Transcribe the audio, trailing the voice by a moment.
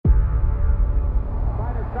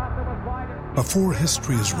Before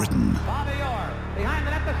history is written,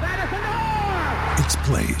 it's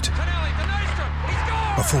played.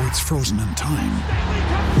 Before it's frozen in time,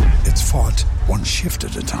 it's fought one shift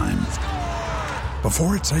at a time.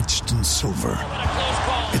 Before it's etched in silver,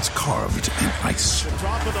 it's carved in ice.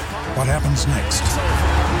 What happens next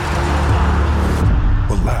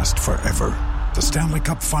will last forever. The Stanley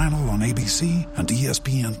Cup Final on ABC and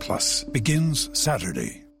ESPN Plus begins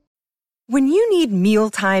Saturday. When you need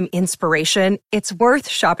mealtime inspiration, it's worth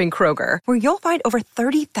shopping Kroger, where you'll find over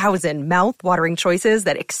 30,000 mouth-watering choices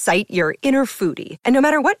that excite your inner foodie. And no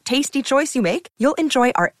matter what tasty choice you make, you'll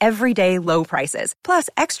enjoy our everyday low prices, plus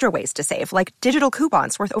extra ways to save, like digital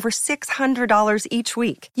coupons worth over $600 each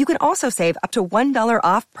week. You can also save up to $1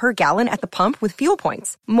 off per gallon at the pump with fuel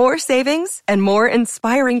points. More savings and more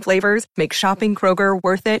inspiring flavors make shopping Kroger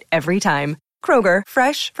worth it every time. Kroger,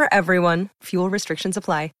 fresh for everyone. Fuel restrictions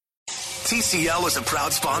apply. TCL is a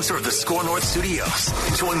proud sponsor of the Score North Studios.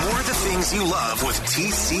 Enjoy more of the things you love with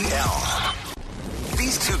TCL.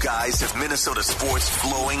 These two guys have Minnesota sports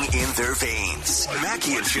flowing in their veins.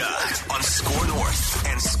 Mackie and Judd on Score North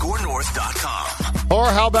and ScoreNorth.com. Or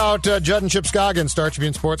how about Judd and Chip Scoggins, Star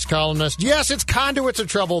Tribune sports columnist? Yes, it's Conduits of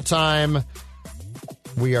Trouble time.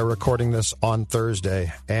 We are recording this on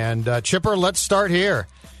Thursday. And Chipper, let's start here.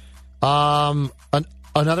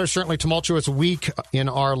 Another certainly tumultuous week in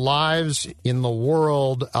our lives, in the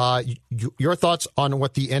world. Your thoughts on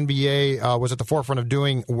what the NBA was at the forefront of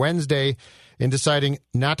doing Wednesday in deciding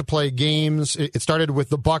not to play games. It started with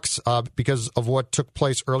the Bucks because of what took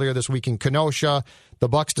place earlier this week in Kenosha. The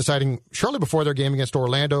Bucks deciding shortly before their game against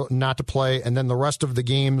Orlando not to play, and then the rest of the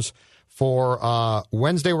games for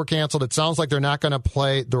Wednesday were canceled. It sounds like they're not going to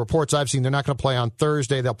play. The reports I've seen, they're not going to play on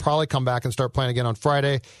Thursday. They'll probably come back and start playing again on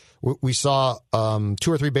Friday. We saw 2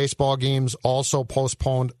 or 3 baseball games also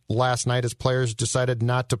postponed last night as players decided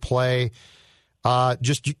not to play.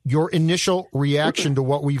 Just your initial reaction to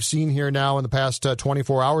what we've seen here now in the past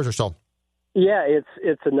 24 hours or so. Yeah,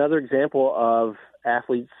 it's another example of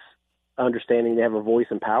athletes understanding they have a voice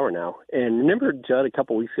and power now. And remember, Judd, a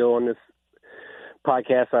couple weeks ago on this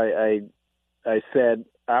podcast, I said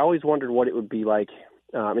I always wondered what it would be like.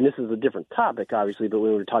 And this is a different topic, obviously, but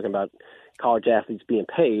we were talking about college athletes being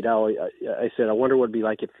paid. I said, I wonder what it'd be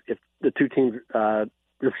like if the two teams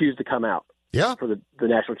refused to come out for the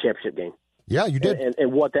national championship game. Yeah, you did.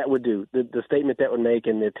 And what that would do, the statement that would make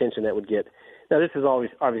and the attention that would get. Now, this is always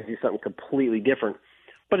obviously something completely different,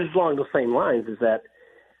 but it's along those same lines, is that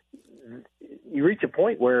you reach a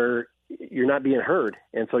point where you're not being heard,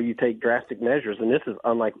 and so you take drastic measures, and this is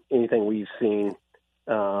unlike anything we've seen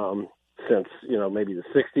since, maybe the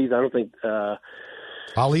 60s. I don't think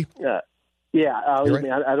Ali? Ali.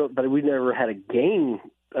 Right. I don't. But we never had a game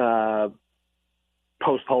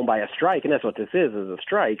postponed by a strike, and that's what this is a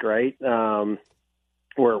strike, right? Where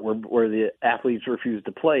the athletes refuse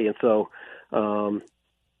to play, and so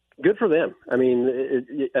good for them. I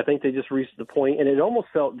mean, I think they just reached the point, and it almost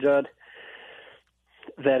felt, Judd,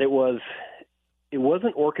 that it wasn't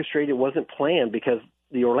orchestrated, it wasn't planned, because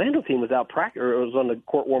the Orlando team was out practice, or it was on the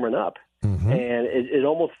court warming up, and it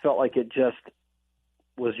almost felt like it just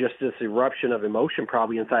was just this eruption of emotion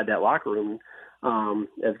probably inside that locker room,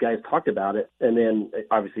 as guys talked about it. And then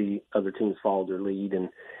obviously other teams followed their lead and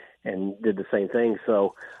did the same thing.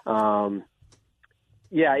 So,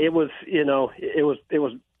 it was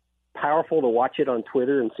powerful to watch it on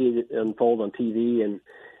Twitter and see it unfold on TV and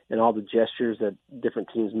all the gestures that different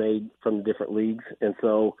teams made from the different leagues. And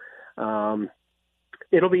so,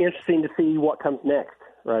 it'll be interesting to see what comes next,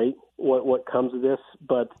 right? What comes of this.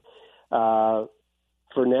 But,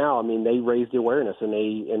 for now, I mean, they raised the awareness and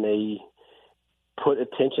they put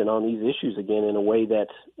attention on these issues again in a way that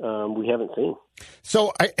we haven't seen.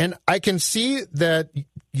 So, I can see that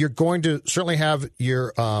you're going to certainly have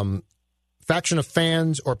your faction of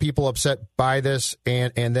fans or people upset by this,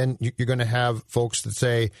 and then you're going to have folks that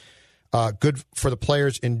say, good for the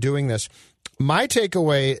players in doing this. My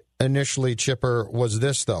takeaway initially, Chipper, was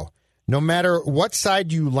this, though. No matter what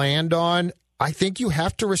side you land on, I think you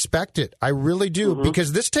have to respect it. I really do,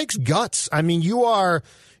 because this takes guts. I mean, you are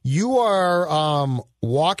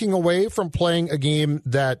walking away from playing a game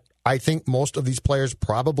that I think most of these players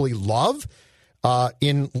probably love.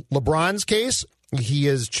 In LeBron's case, he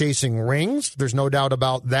is chasing rings. There's no doubt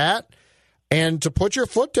about that. And to put your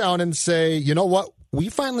foot down and say, you know what, we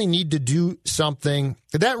finally need to do something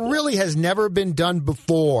that really has never been done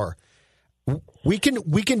before. We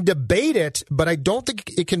can debate it, but I don't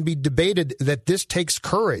think it can be debated that this takes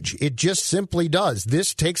courage. It just simply does.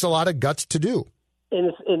 This takes a lot of guts to do. And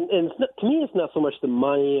it's not, to me, it's not so much the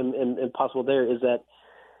money and possible there, is that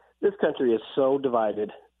this country is so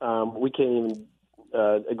divided we can't even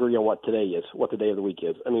agree on what today is, what the day of the week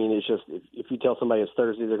is. I mean, it's just if you tell somebody it's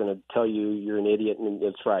Thursday, they're going to tell you you're an idiot and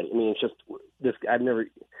it's Friday. I mean, it's just this.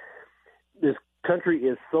 This country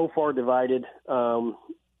is so far divided.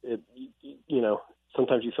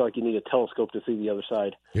 Sometimes you feel like you need a telescope to see the other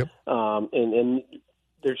side. Yep. And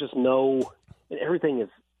there's just everything is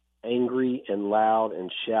angry and loud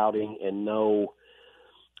and shouting and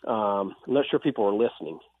I'm not sure people are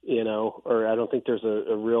listening, or I don't think there's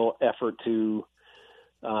a real effort to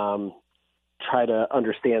try to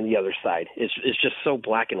understand the other side. It's just so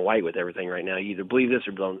black and white with everything right now. You either believe this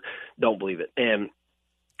or don't believe it. And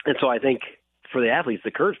so I think for the athletes,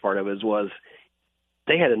 the courage part of it was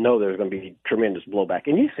they had to know there was going to be tremendous blowback.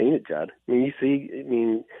 And you've seen it, Judd. I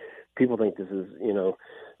mean, people think this is,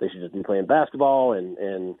 they should just be playing basketball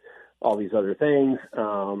and all these other things.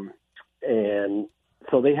 And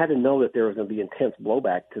so they had to know that there was going to be intense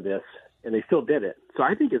blowback to this, and they still did it. So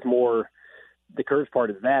I think it's more the courage part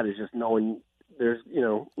of that is just knowing there's,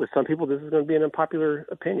 with some people, this is going to be an unpopular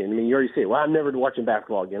opinion. I mean, you already see it. Well, I'm never watching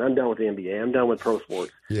basketball again. I'm done with the NBA. I'm done with pro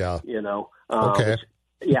sports. Yeah. Okay.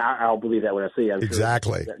 Yeah, I'll believe that when I see it. I'm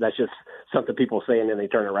exactly. Sure that's just something people say, and then they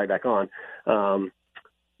turn it right back on.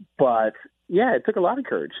 But yeah, it took a lot of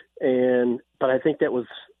courage, but I think that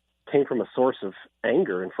came from a source of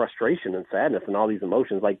anger and frustration and sadness and all these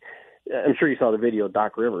emotions. Like, I'm sure you saw the video of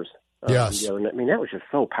Doc Rivers. Yes. I mean, that was just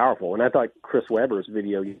so powerful. And I thought Chris Webber's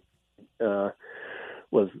video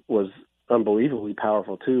was unbelievably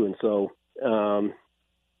powerful too. And so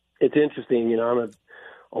it's interesting. I'm a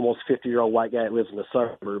almost 50-year-old white guy that lives in the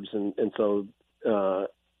suburbs, and so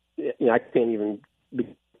I can't even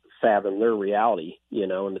fathom their reality,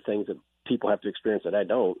 and the things that people have to experience that I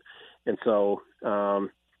don't. And so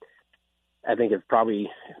I think it's probably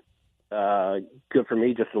good for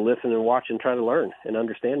me just to listen and watch and try to learn and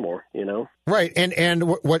understand more, Right. And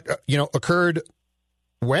what occurred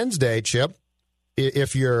Wednesday, Chip,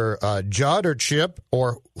 if you're Judd or Chip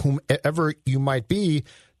or whomever you might be,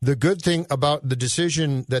 the good thing about the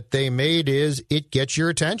decision that they made is it gets your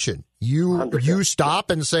attention. You stop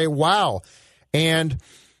and say, wow. And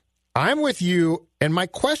I'm with you. And my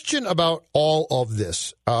question about all of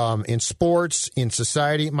this in sports, in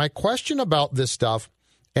society, my question about this stuff,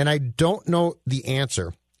 and I don't know the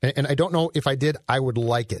answer, and I don't know if I did, I would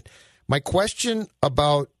like it. My question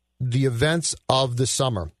about the events of the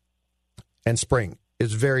summer and spring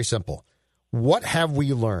is very simple. What have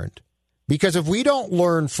we learned? Because if we don't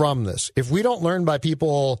learn from this, if we don't learn by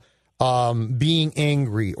people being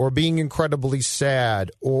angry or being incredibly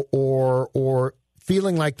sad or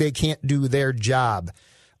feeling like they can't do their job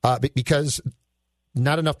because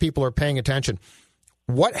not enough people are paying attention,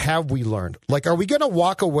 what have we learned? Like, are we going to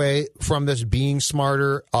walk away from this being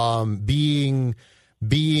smarter, being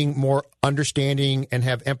more understanding and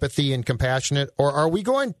have empathy and compassionate, or are we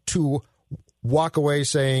going to walk away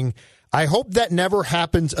saying, I hope that never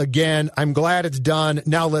happens again. I'm glad it's done.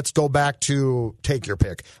 Now let's go back to take your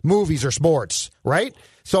pick, movies or sports, right?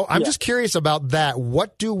 So I'm just curious about that.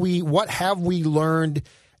 What have we learned?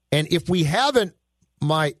 And if we haven't,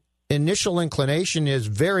 my initial inclination is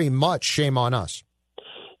very much shame on us.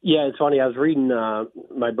 Yeah, it's funny. I was reading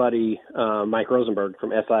my buddy Mike Rosenberg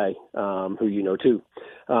from SI, who you know too.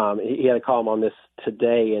 He had a column on this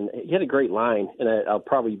today, and he had a great line, and I'll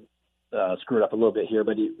probably screw it up a little bit here,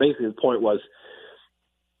 but basically the point was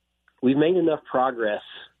we've made enough progress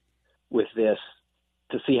with this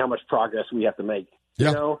to see how much progress we have to make.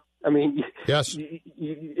 Yeah. I mean, yes,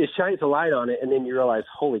 it shines a light on it, and then you realize,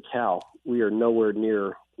 holy cow, we are nowhere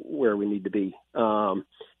near where we need to be.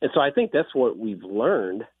 And so I think that's what we've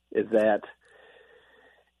learned, is that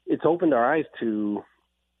it's opened our eyes to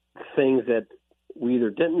things that we either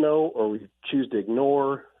didn't know or we choose to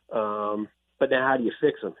ignore. But now how do you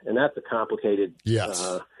fix them? And that's a complicated, yes.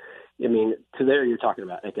 I mean, you're talking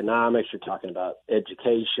about economics, you're talking about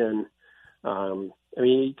education.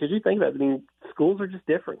 Because you think about it, schools are just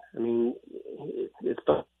different. It's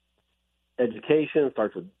education. It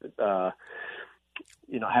starts with,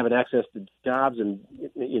 having access to jobs and,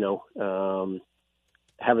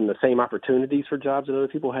 having the same opportunities for jobs that other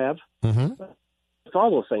people have. Mm-hmm. It's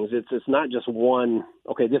all those things. It's not just one,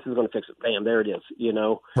 okay, this is going to fix it. Bam, there it is,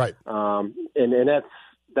 Right. And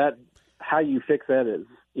that's how you fix that is,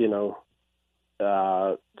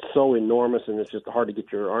 so enormous, and it's just hard to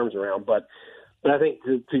get your arms around. But I think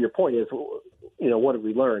to your point is, what have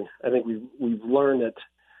we learned? I think we've learned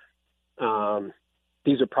that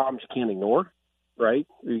these are problems you can't ignore, right?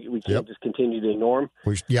 We can't just continue to ignore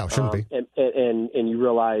them. Shouldn't be. And you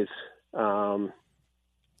realize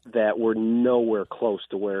that we're nowhere close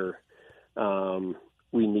to where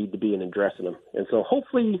we need to be in addressing them. And so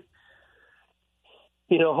hopefully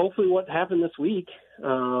what happened this week,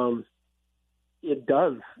 it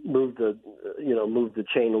does move the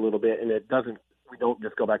chain a little bit, and we don't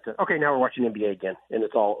just go back to, okay, now we're watching NBA again. And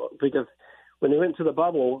it's all, because when they went to the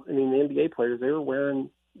bubble, I mean, the NBA players,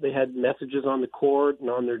 they had messages on the court and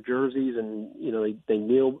on their jerseys, and, they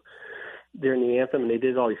kneeled during the anthem, and they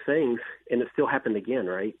did all these things, and it still happened again,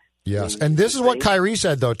 right? Yes, and this is what Kyrie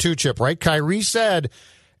said, though, too, Chip, right? Kyrie said,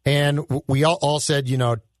 and we all said,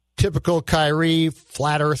 typical Kyrie,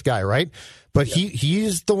 flat earth guy, right? But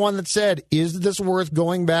he's the one that said, is this worth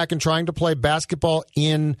going back and trying to play basketball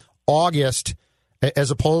in August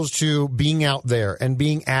as opposed to being out there and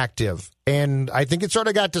being active? And I think it sort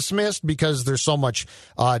of got dismissed because there's so much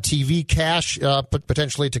TV cash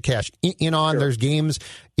potentially to cash in on. Sure. There's games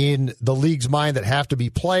in the league's mind that have to be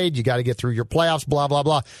played. You got to get through your playoffs, blah, blah,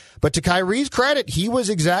 blah. But to Kyrie's credit, he was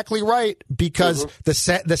exactly right, because the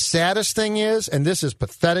saddest thing is, and this is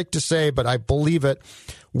pathetic to say, but I believe it,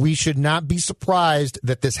 we should not be surprised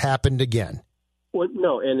that this happened again. Well,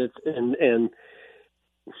 no, and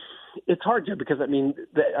it's hard, Jim, because, I mean,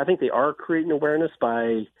 I think they are creating awareness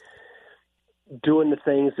by doing the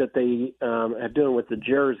things that they are doing with the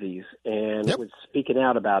jerseys and with speaking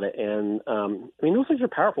out about it. And, I mean, those things are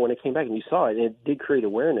powerful when it came back and you saw it. And it did create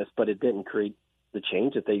awareness, but it didn't create the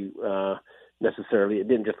change that they necessarily – it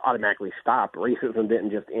didn't just automatically stop. Racism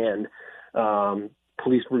didn't just end.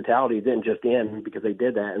 Police brutality didn't just end because they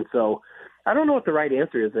did that. And so I don't know what the right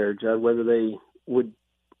answer is there, Judd, whether they would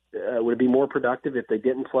it be more productive if they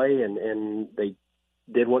didn't play and they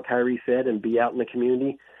did what Kyrie said and be out in the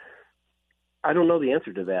community? I don't know the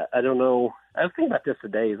answer to that. I don't know. I was thinking about this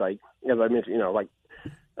today, like, as I mentioned, like,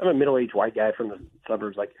 I'm a middle-aged white guy from the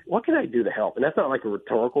suburbs. Like, what can I do to help? And that's not like a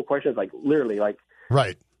rhetorical question. It's like literally like,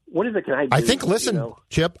 right. What is it can I do? I think, listen,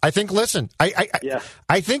 Chip, I think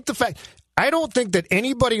the fact, I don't think that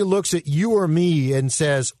anybody looks at you or me and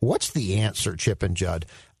says, what's the answer, Chip and Judd?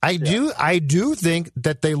 I do think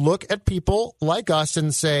that they look at people like us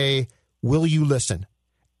and say, will you listen?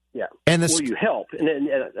 Yeah. And will you help? And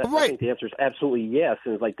I think the answer is absolutely yes.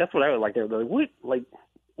 And it's like, that's what I would like to know.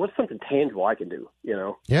 What's something tangible I can do,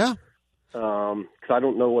 Yeah. Because I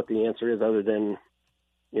don't know what the answer is other than,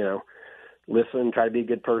 listen, try to be a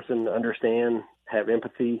good person, understand, have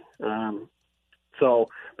empathy. But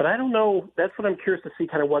I don't know. That's what I'm curious to see,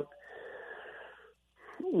 kind of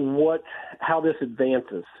how this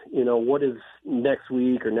advances. What is next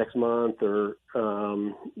week or next month or,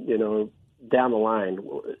 down the line,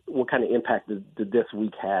 what kind of impact did this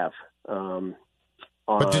week have?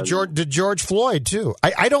 But did George Floyd too?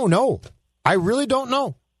 I don't know. I really don't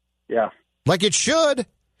know. Yeah. Like it should.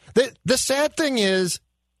 The sad thing is,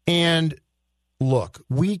 and look,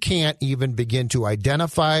 we can't even begin to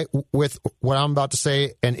identify with what I'm about to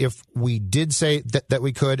say. And if we did say that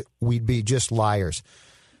we could, we'd be just liars.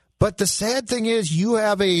 But the sad thing is, you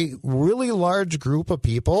have a really large group of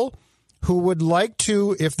people who would like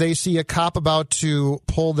to, if they see a cop about to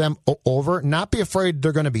pull them over, not be afraid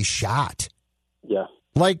they're going to be shot. Yeah.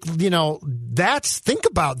 Like, think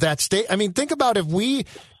about that state. I mean, think about if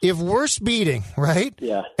we're speeding, right?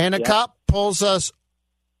 Yeah. And a cop pulls us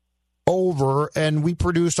over and we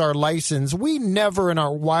produce our license, we never in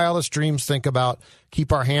our wildest dreams think about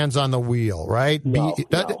keep our hands on the wheel, right? No.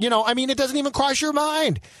 I mean, it doesn't even cross your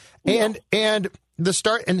mind. No. And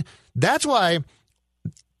that's why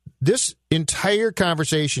this entire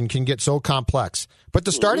conversation can get so complex. But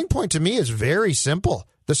the starting point to me is very simple.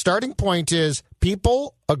 The starting point is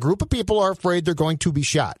a group of people are afraid they're going to be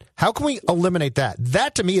shot. How can we eliminate that?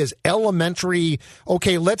 That to me is elementary.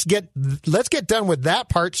 Okay, let's get done with that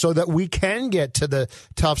part so that we can get to the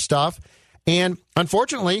tough stuff. And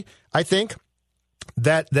unfortunately, I think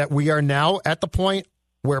that we are now at the point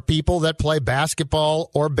where people that play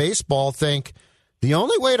basketball or baseball think the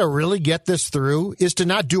only way to really get this through is to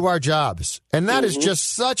not do our jobs. And that is just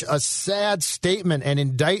such a sad statement and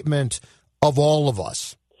indictment of all of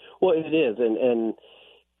us. Well, it is. And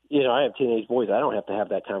I have teenage boys. I don't have to have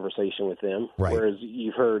that conversation with them. Right. Whereas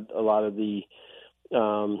you've heard a lot of the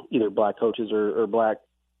either black coaches or black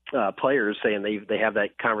players saying they have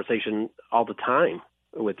that conversation all the time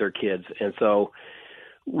with their kids. And so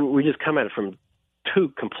we just come at it from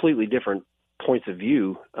two completely different points of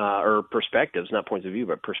view or perspectives, not points of view,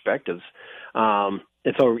 but perspectives. And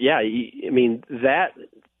so, I mean, that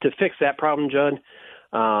to fix that problem, Judd,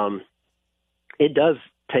 it does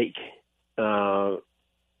take, as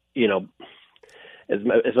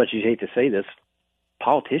much as you hate to say this,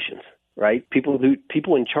 politicians, right? People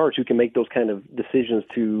in charge who can make those kind of decisions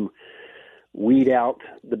to weed out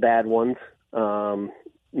the bad ones,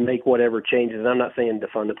 make whatever changes. And I'm not saying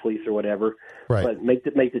defund the police or whatever, right. but make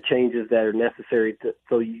the changes that are necessary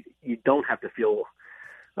so you don't have to feel,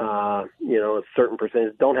 a certain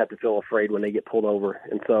percentage don't have to feel afraid when they get pulled over.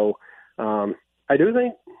 And so I do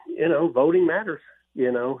think, voting matters,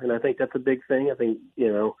 and I think that's a big thing. I think,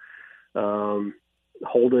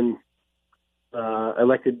 holding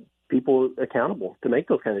elected people accountable to make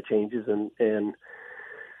those kind of changes and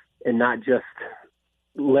not just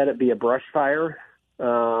let it be a brush fire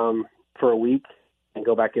for a week and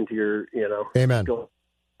go back into your, Amen. Go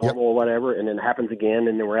normal or whatever, and then it happens again,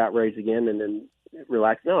 and then we're outraged again, and then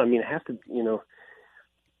relax. No, I mean, it has to,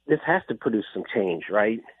 this has to produce some change,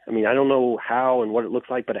 right? I mean, I don't know how and what it looks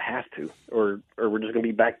like, but it has to, or we're just going to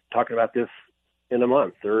be back talking about this in a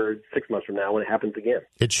month or 6 months from now when it happens again.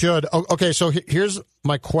 It should. Okay, so here's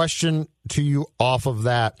my question to you off of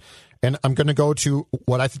that. And I'm going to go to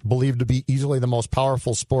what I believe to be easily the most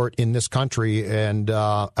powerful sport in this country and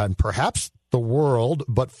perhaps the world,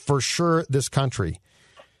 but for sure this country.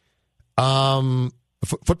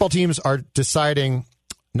 Football teams are deciding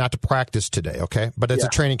not to practice today, okay? But it's a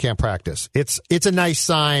training camp practice. It's a nice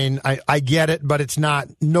sign. I get it, but it's not.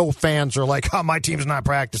 No fans are like, oh, my team's not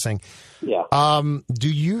practicing. Yeah. Do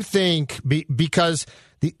you think because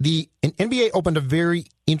the NBA opened a very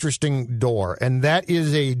interesting door, and that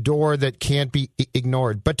is a door that can't be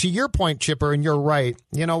ignored. But to your point, Chipper, and you're right,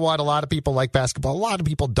 you know what? A lot of people like basketball. A lot of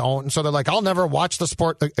people don't. And so they're like, I'll never watch the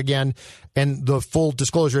sport again. And the full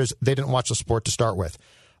disclosure is they didn't watch the sport to start with.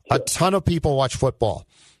 A ton of people watch football.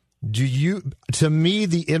 To me,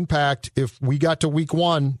 the impact, if we got to week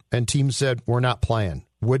one and teams said we're not playing,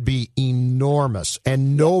 would be enormous,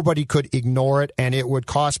 and nobody could ignore it, and it would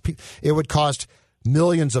cost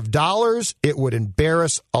millions of dollars. It would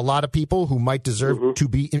embarrass a lot of people who might deserve to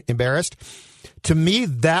be embarrassed. To me,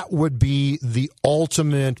 that would be the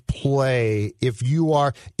ultimate play. If you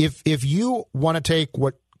want to take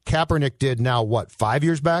what Kaepernick did now, 5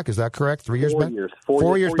 years back? Is that correct? 3 years back?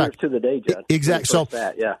 4 years back to the day, Judd. Exactly. So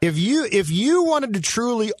yeah. if you wanted to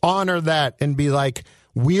truly honor that and be like,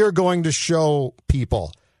 we are going to show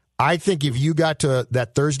people, I think if you got to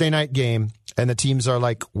that Thursday night game and the teams are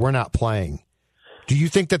like, we're not playing, do you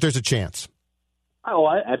think that there's a chance? Oh,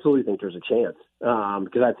 I absolutely think there's a chance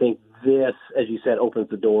because I think this, as you said, opens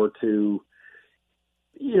the door to,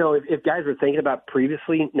 if guys were thinking about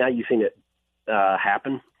previously, now you've seen it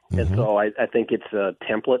happen. And so I think it's a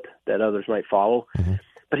template that others might follow.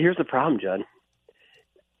 But here's the problem, Judd.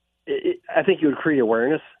 I think you would create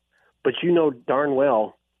awareness, but you know darn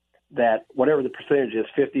well that whatever the percentage is,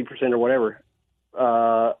 50% or whatever,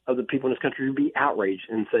 of the people in this country would be outraged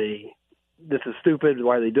and say, this is stupid.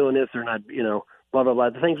 Why are they doing this? They're not, blah, blah, blah.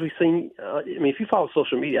 The things we've seen, if you follow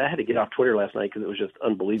social media, I had to get off Twitter last night because it was just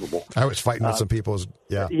unbelievable. I was fighting with some people.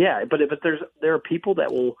 Yeah. Yeah, but there are people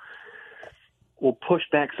that will push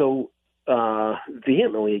back so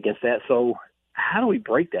vehemently against that. So how do we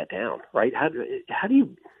break that down, right? How do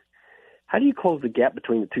you close the gap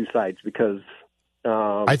between the two sides? Because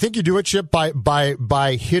I think you do it, Chip,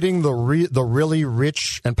 by hitting the really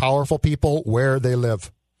rich and powerful people where they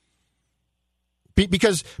live.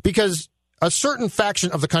 Because a certain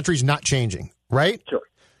faction of the country is not changing, right? Sure.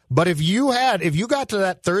 But if you got to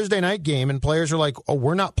that Thursday night game and players are like, oh,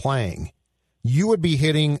 we're not playing, you would be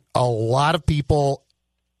hitting a lot of people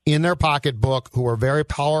in their pocketbook who are very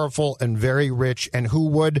powerful and very rich and who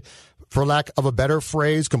would, for lack of a better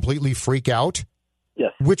phrase, completely freak out.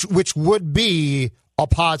 Yes. Which would be a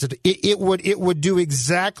positive. It would do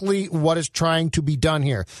exactly what is trying to be done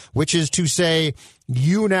here, which is to say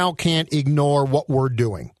you now can't ignore what we're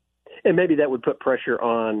doing. And maybe that would put pressure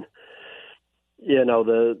on,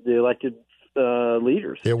 the elected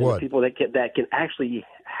leaders. It would. The people that can actually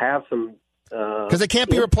have some. Because they can't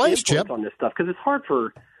be replaced, Chip. On this stuff, because it's hard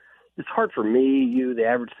for me, you, the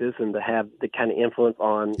average citizen, to have the kind of influence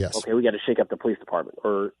on. Yes. Okay, we got to shake up the police department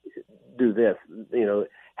or do this.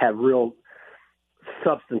 Have real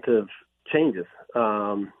substantive changes.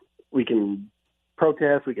 We can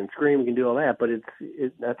protest, we can scream, we can do all that, but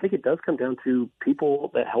I think it does come down to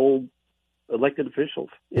people that hold elected officials.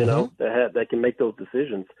 That can make those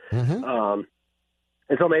decisions. And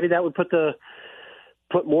so maybe that would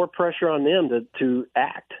put more pressure on them to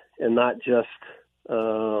act and not just,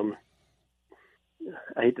 I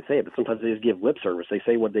hate to say it, but sometimes they just give lip service. They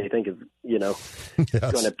say what they think is, going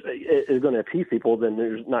to appease people. Then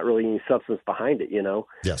there's not really any substance behind it,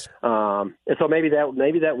 Yes. And so maybe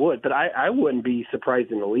that would, but I wouldn't be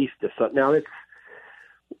surprised in the least if now it's,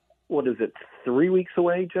 what is it, 3 weeks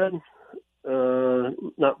away, Judd?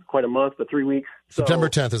 Not quite a month, but 3 weeks. September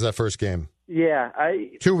 10th is that first game. Yeah,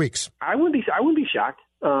 2 weeks. I wouldn't be shocked.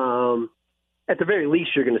 And at the very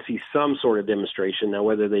least, you're going to see some sort of demonstration. Now,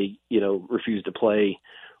 whether they, refuse to play,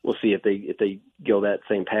 we'll see if they go that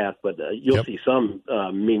same path. But you'll see some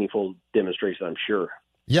meaningful demonstration, I'm sure.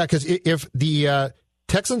 Yeah, because if the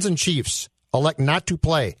Texans and Chiefs elect not to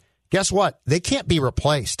play, guess what? They can't be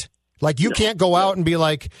replaced. Like, you can't go out and be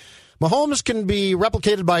like, Mahomes can be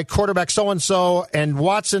replicated by quarterback so-and-so and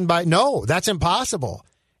Watson by... No, that's impossible.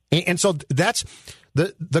 And so that's...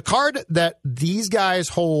 The card that these guys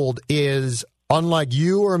hold is, unlike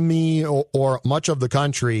you or me or much of the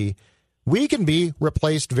country, we can be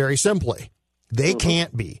replaced very simply. They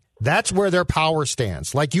can't be. That's where their power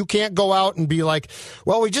stands. Like, you can't go out and be like,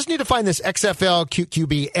 well, we just need to find this XFL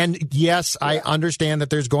QB. And yes, I understand that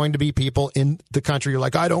there's going to be people in the country who are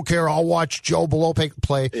like, I don't care, I'll watch Joe Blow play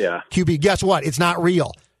QB. Guess what? It's not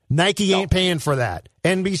real. Nike ain't paying for that.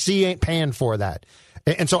 NBC ain't paying for that.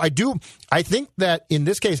 And so I think that in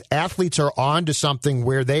this case, athletes are on to something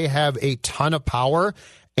where they have a ton of power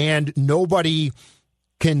and nobody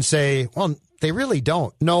can say, well, they really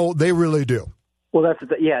don't. No, they really do. Well, it's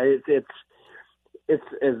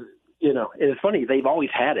it's funny. They've always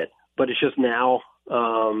had it, but it's just now,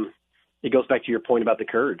 it goes back to your point about the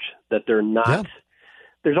courage that they're not. Yeah.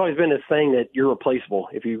 There's always been this thing that you're replaceable.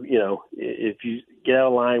 If you get out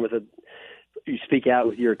of line with you speak out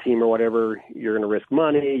with your team or whatever, you're going to risk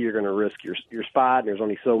money, you're going to risk your spot. And there's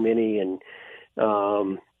only so many, and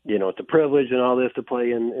it's a privilege and all this to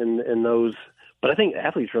play in those. But I think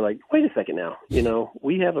athletes are like, wait a second now,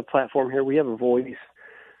 we have a platform here, we have a voice,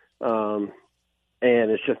 and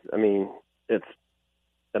it's just, it's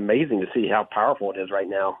amazing to see how powerful it is right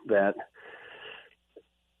now that.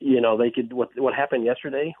 They could. What happened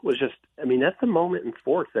yesterday was just. That's the moment in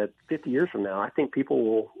sports that 50 years from now, I think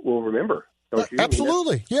people will remember. Don't you?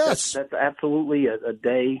 Absolutely, yes. That's absolutely a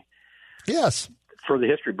day. Yes. For the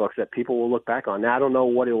history books that people will look back on. Now, I don't know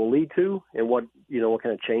what it will lead to and what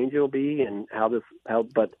kind of change it will be and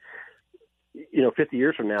but 50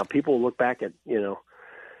 years from now, people will look back at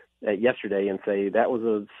yesterday and say that was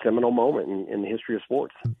a seminal moment in the history of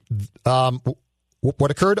sports. What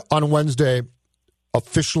occurred on Wednesday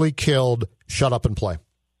officially killed Shut Up and Play.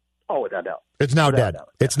 Oh, without doubt. It's now dead.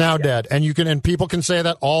 It's now dead. And people can say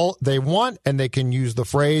that all they want, and they can use the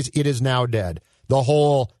phrase, it is now dead. The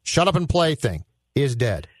whole shut up and play thing is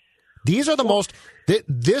dead. These are the most,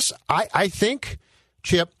 I think,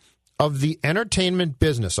 Chip, of the entertainment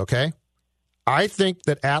business, okay? I think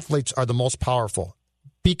that athletes are the most powerful.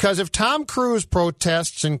 Because if Tom Cruise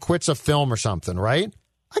protests and quits a film or something, right?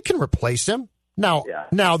 I can replace him. Now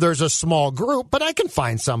there's a small group, but I can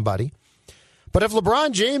find somebody. But if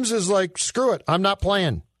LeBron James is like, screw it, I'm not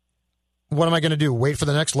playing, what am I going to do? Wait for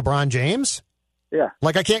the next LeBron James? Yeah.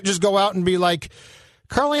 Like, I can't just go out and be like,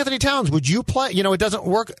 Karl Anthony Towns, would you play? It doesn't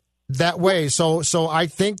work that way. So I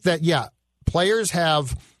think that, players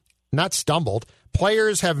have not stumbled.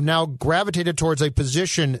 Players have now gravitated towards a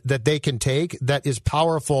position that they can take that is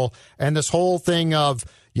powerful. And this whole thing of,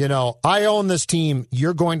 I own this team,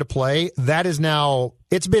 you're going to play, that is now,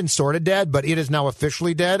 it's been sort of dead, but it is now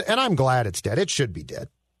officially dead, and I'm glad it's dead. It should be dead.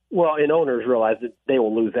 Well, and owners realize that they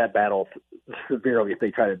will lose that battle severely if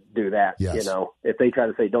they try to do that. Yes. If they try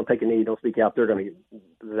to say, don't take a knee, don't speak out, they're going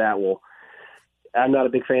to I'm not a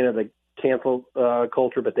big fan of the cancel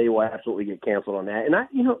culture, but they will absolutely get canceled on that. And I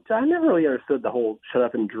never really understood the whole shut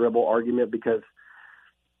up and dribble argument, because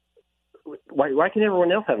why can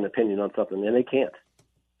everyone else have an opinion on something and they can't?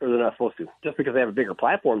 Or they're not supposed to. Just because they have a bigger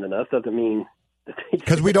platform than us doesn't mean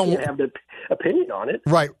that we don't have the opinion on it.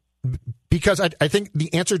 Right. Because I think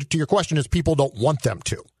the answer to your question is people don't want them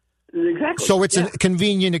to. Exactly. So it's a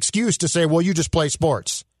convenient excuse to say, well, you just play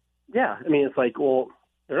sports. Yeah. It's like, well,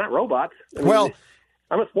 they're not robots. I'm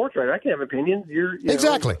a sports writer. I can have opinions.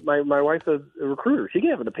 Exactly. My wife's a recruiter. She can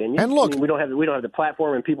have an opinion. And look, we don't have the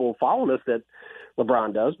platform and people following us that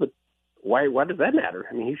LeBron does, but why does that matter?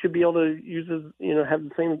 He should be able to use his, have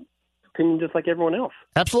the same opinion just like everyone else.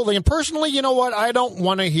 Absolutely. And personally, you know what? I don't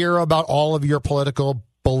want to hear about all of your political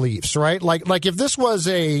beliefs, right? Like if this was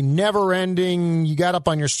a never-ending, you got up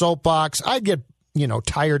on your soapbox, I'd get,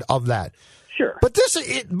 tired of that. Sure. But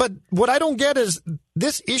but what I don't get is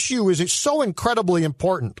this issue is so incredibly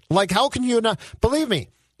important. Like, how can you not? Believe me,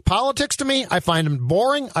 politics to me, I find them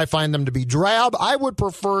boring. I find them to be drab. I would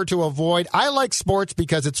prefer to avoid. I like sports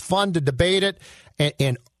because it's fun to debate it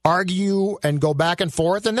and argue and go back and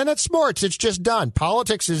forth. And then it's sports. It's just done.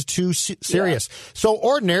 Politics is too serious. Yeah. So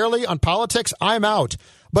ordinarily on politics, I'm out.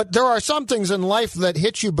 But there are some things in life that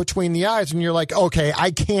hit you between the eyes and you're like, okay,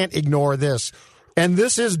 I can't ignore this. And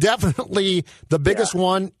this is definitely the biggest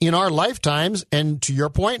one in our lifetimes. And to your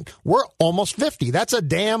point, we're almost 50. That's a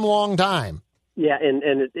damn long time. Yeah, and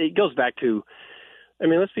it goes back to, I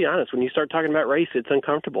mean, let's be honest. When you start talking about race, it's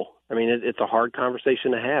uncomfortable. I mean, it's a hard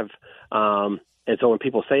conversation to have. And so when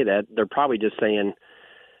people say that, they're probably just saying,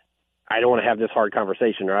 I don't want to have this hard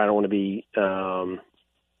conversation, or I don't want to be,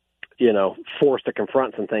 forced to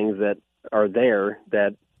confront some things that are there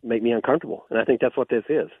that make me uncomfortable. And I think that's what this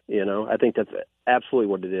is. I think that's absolutely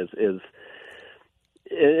what it is.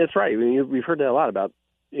 It's right. I mean, we've heard that a lot about,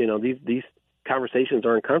 these conversations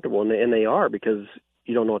are uncomfortable, and they are, because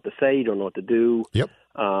you don't know what to say, you don't know what to do. Yep.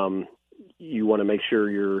 You want to make sure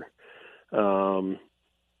you're,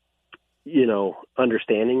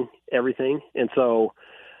 understanding everything. And so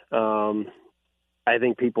I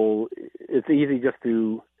think it's easy just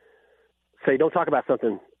to say, don't talk about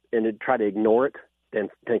something and to try to ignore it than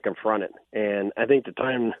confront it. And I think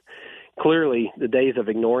clearly the days of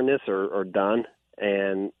ignoring this are done.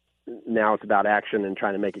 And now it's about action and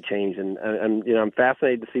trying to make a change. And I'm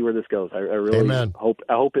fascinated to see where this goes. I really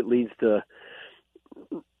hope it leads to,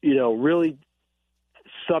 really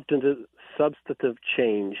substantive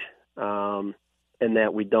change, and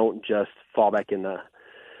that we don't just fall back into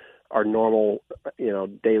our normal,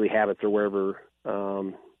 daily habits or wherever,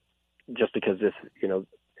 just because this,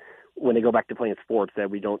 when they go back to playing sports, that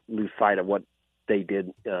we don't lose sight of what they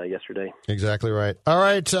did yesterday. Exactly right. All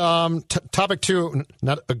right. Topic 2,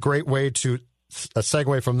 not a great way to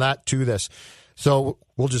segue from that to this. So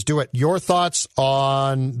we'll just do it. Your thoughts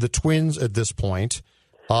on the Twins at this point.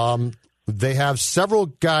 They have several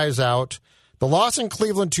guys out. The loss in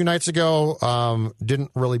Cleveland 2 nights ago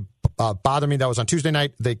didn't really bother me. That was on Tuesday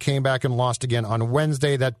night. They came back and lost again on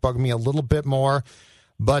Wednesday. That bugged me a little bit more.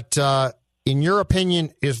 But in your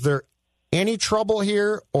opinion, is there any trouble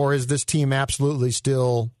here, or is this team absolutely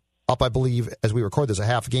still up, I believe, as we record this, a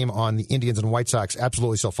half game on the Indians and White Sox,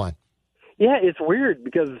 absolutely still fine? Yeah, it's weird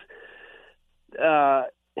because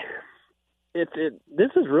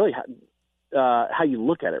this is really how you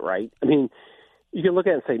look at it, right? I mean, you can look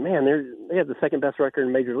at it and say, man, they have the second best record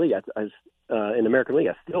in Major League, in the American League,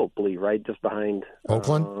 I still believe, right, just behind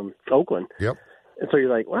Oakland. Yep. And so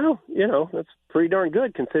you're like, well, that's pretty darn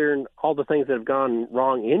good considering all the things that have gone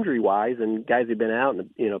wrong injury-wise, and guys have been out, and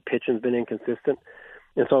pitching's been inconsistent.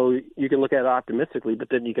 And so you can look at it optimistically, but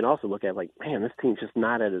then you can also look at it like, man, this team's just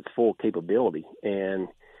not at its full capability, and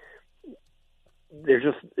it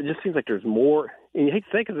just seems like there's more. And you hate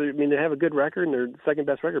to say, because they have a good record and they're the second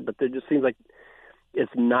best record, but it just seems like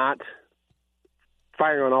it's not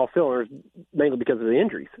firing on all cylinders, mainly because of the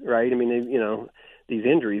injuries, right? I mean, these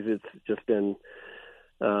injuries, it's just been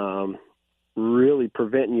really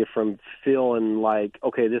preventing you from feeling like,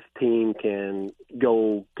 okay, this team can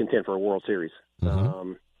go contend for a World Series.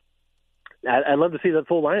 Mm-hmm. I'd love to see that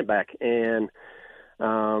full lineup back, and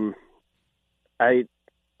I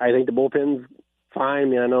think the bullpen's fine. I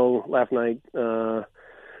mean, I know last night Romo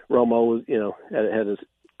was, had his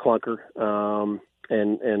clunker,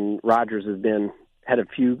 and Rogers had a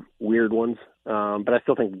few weird ones, but I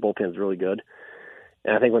still think the bullpen's really good.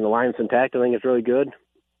 And I think when the line's intact, I think it's really good.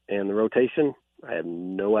 And the rotation, I have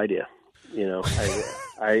no idea.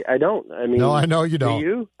 I don't. I mean, no, I know you don't. Do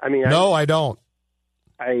you? I mean, no, I don't.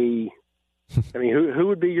 I mean, who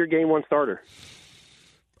would be your game one starter?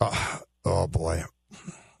 Oh boy.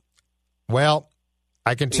 Well,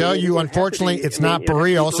 I can tell you, unfortunately, it's not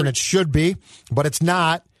Barrios, and it should be, but it's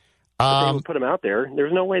not. But they would put him out there.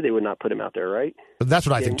 There's no way they would not put him out there, right? That's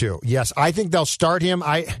what I think too. Yes, I think they'll start him.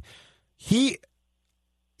 He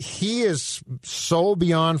is so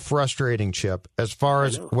beyond frustrating, Chip, as far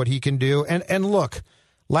as what he can do. And look,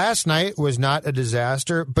 last night was not a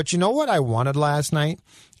disaster, but you know what I wanted last night?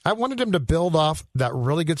 I wanted him to build off that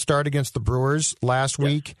really good start against the Brewers last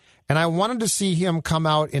week, and I wanted to see him come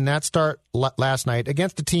out in that start last night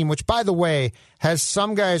against a team which, by the way, has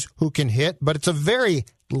some guys who can hit, but it's a very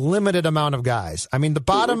limited amount of guys. I mean, the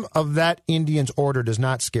bottom of that Indians order does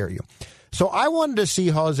not scare you. So I wanted to see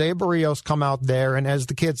Jose Barrios come out there and, as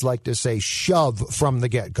the kids like to say, shove from the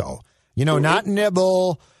get-go. Not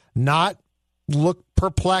nibble, not look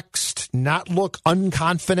perplexed, not look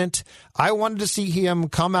unconfident. I wanted to see him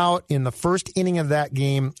come out in the first inning of that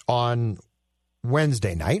game on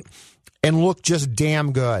Wednesday night and look just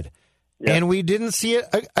damn good. Yeah. And we didn't see it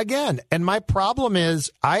again. And my problem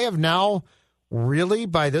is I have now really,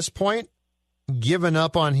 by this point, given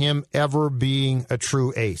up on him ever being a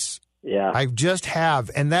true ace. Yeah, I just have,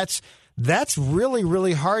 and that's really,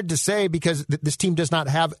 really hard to say because this team does not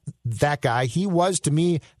have that guy. He was, to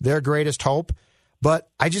me, their greatest hope, but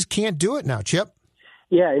I just can't do it now, Chip.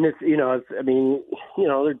 Yeah, and they're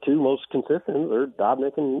two most consistent. They're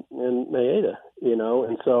Dobnak and Maeda,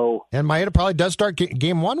 and so. And Maeda probably does start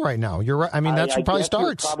game one right now. You're right. I mean, that's who probably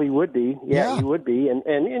starts. Probably would be. Yeah, he would be,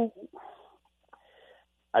 and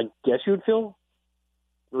I guess you would feel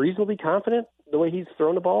reasonably confident the way he's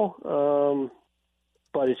thrown the ball.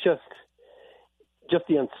 But it's just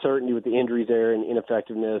the uncertainty with the injuries there and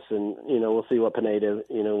ineffectiveness, and we'll see what Pineda,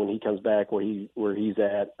 when he comes back, where he's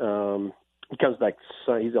at. He comes back.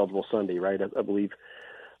 He's eligible Sunday, right? I believe.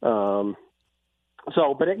 I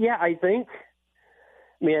think.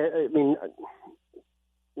 I mean,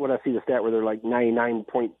 when I see the stat where they're like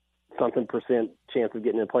 99-point-something% chance of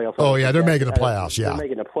getting in the playoffs. Oh yeah, they're making the playoffs. Yeah, they're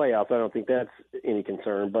making the playoffs. I don't think that's any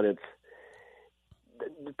concern, but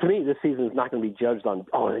to me, this season is not going to be judged on,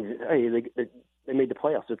 they made the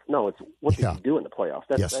playoffs. It's what did you do in the playoffs?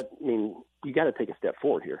 You got to take a step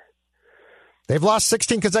forward here. They've lost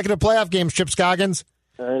 16 consecutive playoff games, Chip Scoggins.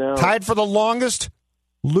 I know. Tied for the longest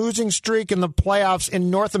losing streak in the playoffs in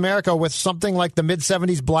North America with something like the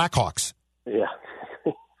mid-'70s Blackhawks. Yeah.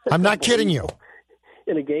 I'm not kidding you.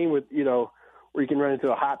 In a game with, where you can run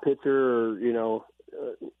into a hot pitcher or,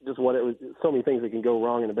 just so many things that can go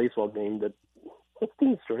wrong in a baseball game that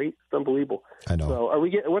 15 straight. It's unbelievable. I know.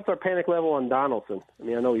 So what's our panic level on Donaldson? I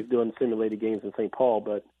mean, I know he's doing simulated games in St. Paul,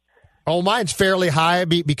 but. Oh, mine's fairly high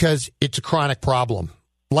because it's a chronic problem.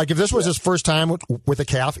 Like if this was his first time with a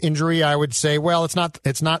calf injury, I would say, well, it's not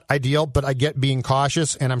ideal, but I get being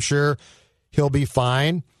cautious, and I'm sure he'll be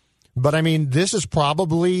fine. But I mean, this is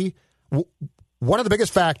probably one of the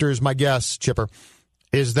biggest factors, my guess, Chipper,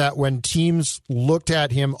 is that when teams looked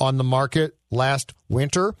at him on the market last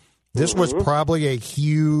winter, this was probably a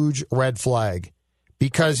huge red flag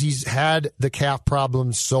because he's had the calf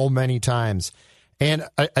problem so many times. And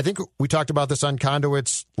I think we talked about this on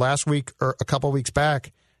Conduits last week or a couple weeks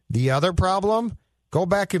back. The other problem, go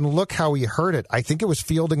back and look how he hurt it. I think it was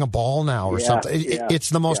fielding a ball now or something. It's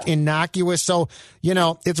the most innocuous. So,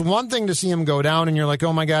 it's one thing to see him go down and you're like,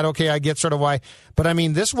 oh my God, okay, I get sort of why. But I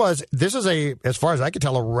mean, this is as far as I could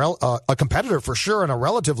tell, a competitor for sure and a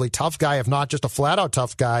relatively tough guy, if not just a flat out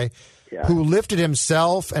tough guy who lifted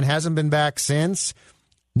himself and hasn't been back since.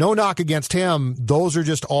 No knock against him. Those are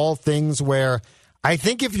just all things where I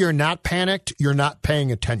think if you're not panicked, you're not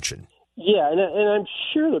paying attention. Yeah, and I'm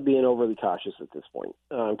sure they're being overly cautious at this point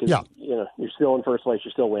because you're still in first place,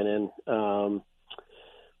 you're still winning. But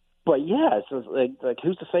it's just like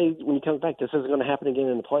who's to say when he comes back this isn't going to happen again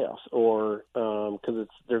in the playoffs, or because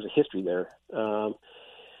there's a history there. And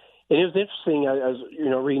it was interesting. I was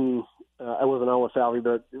reading. I wasn't on with Falvey,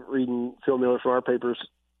 but reading Phil Miller from our paper's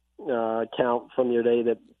account from the other day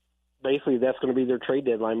that basically that's going to be their trade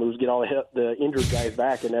deadline moves, get all the injured guys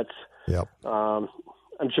back, and that's. Yep.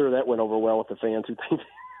 I'm sure that went over well with the fans who think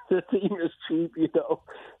the team is cheap,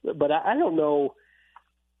 But I don't know,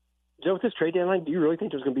 Joe. With this trade deadline, do you really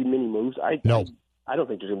think there's going to be many moves? No. I don't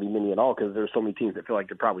think there's going to be many at all because there's so many teams that feel like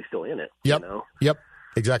they're probably still in it. Yep. Yep.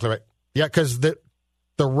 Exactly right. Yeah, because the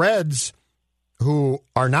Reds, who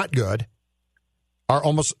are not good, are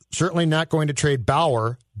almost certainly not going to trade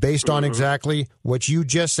Bauer based on exactly what you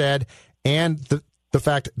just said, and the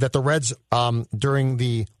fact that the Reds during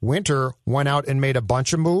the winter went out and made a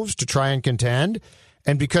bunch of moves to try and contend.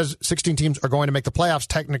 And because 16 teams are going to make the playoffs,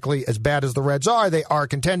 technically, as bad as the Reds are, they are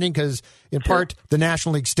contending because, in part, the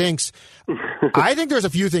National League stinks. I think there's a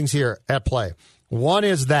few things here at play. One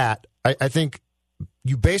is that I think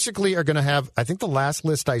you basically are going to have, I think the last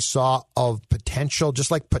list I saw of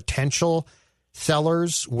potential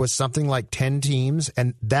sellers was something like 10 teams.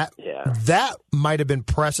 And that might have been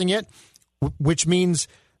pressing it, which means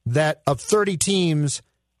that of 30 teams,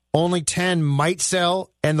 only 10 might sell,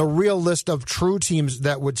 and the real list of true teams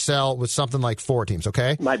that would sell was something like 4 teams,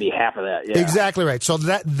 okay? Might be half of that, yeah. Exactly right. So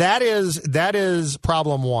that is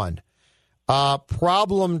problem one.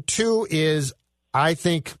 Problem two is, I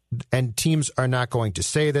think, and teams are not going to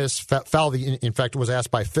say this, Falvey, in fact, was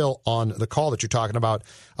asked by Phil on the call that you're talking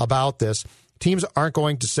about this. Teams aren't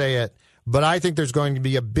going to say it, but I think there's going to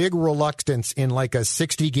be a big reluctance in like a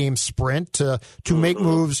 60-game sprint to make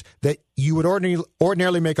moves that you would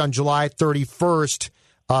ordinarily make on July 31st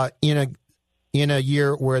in a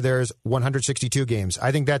year where there's 162 games.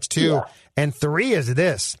 I think that's 2. Yeah. And 3 is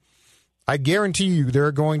this. I guarantee you there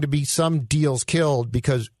are going to be some deals killed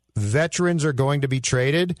because veterans are going to be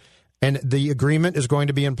traded and the agreement is going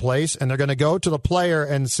to be in place, and they're going to go to the player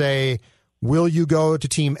and say, will you go to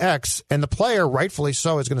Team X? And the player, rightfully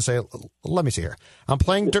so, is going to say, let me see here. I'm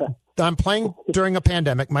playing during a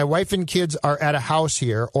pandemic. My wife and kids are at a house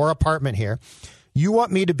here or apartment here. You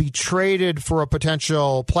want me to be traded for a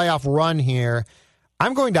potential playoff run here.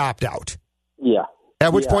 I'm going to opt out. Yeah.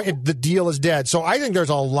 At which point the deal is dead. So I think there's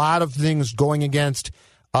a lot of things going against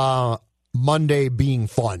Monday being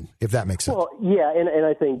fun, if that makes sense. Well, yeah, and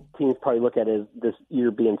I think teams probably look at it as this year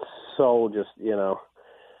being so just,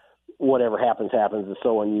 whatever happens is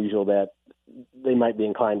so unusual that they might be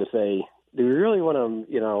inclined to say, do we really want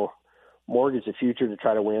to, mortgage the future to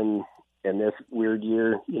try to win in this weird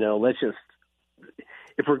year? Let's just,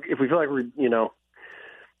 if we feel like we're,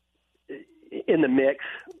 in the mix,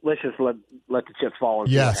 let's just let the chips fall and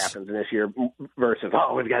see what happens in this year versus,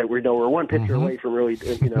 we're one pitcher away from really,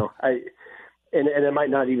 and it might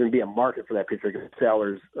not even be a market for that pitcher because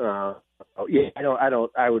sellers,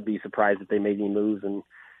 I would be surprised if they made any moves and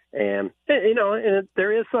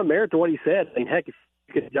there is some merit to what he said. I mean, heck, if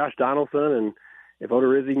you get Josh Donaldson and if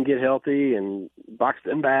Odorizzi can get healthy and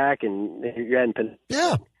Buxton back and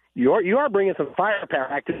you are bringing some firepower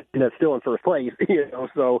back to that's still in first place,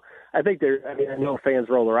 So I think I know fans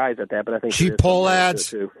roll their eyes at that, but I think cheap poll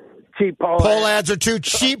ads. Cheap poll ads are too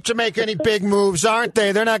cheap to make any big moves, aren't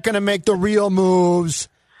they? They're not going to make the real moves.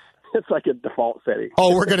 It's like a default setting.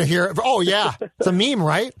 Oh, we're going to hear it. Oh, yeah. It's a meme,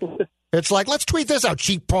 right? It's like, let's tweet this out.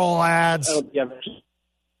 Cheap poll ads.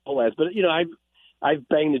 Poll ads. But, I've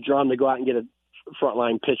banged the drum to go out and get a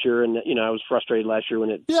frontline pitcher, and, I was frustrated last year when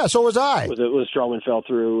it. Yeah, so was I. When Stroman fell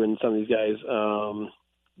through and some of these guys.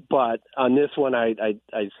 But on this one, I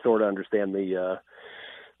sort of understand the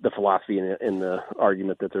philosophy and the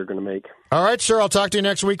argument that they're going to make. All right, sir. I'll talk to you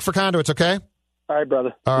next week for Conduits, okay? All right,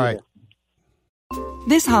 brother. All right.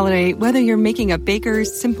 This holiday, whether you're making a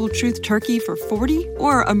Baker's Simple Truth turkey for 40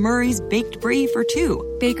 or a Murray's Baked Brie for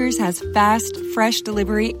 2, Baker's has fast, fresh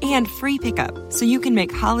delivery and free pickup, so you can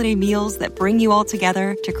make holiday meals that bring you all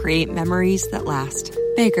together to create memories that last.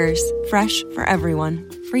 Baker's, fresh for everyone.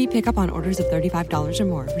 Free pickup on orders of $35 or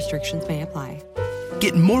more. Restrictions may apply.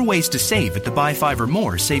 Get more ways to save at the Buy 5 or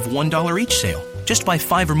More Save $1 each sale. Just buy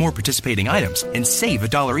 5 or more participating items and save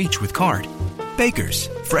 $1 each with card. Baker's,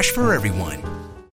 fresh for everyone.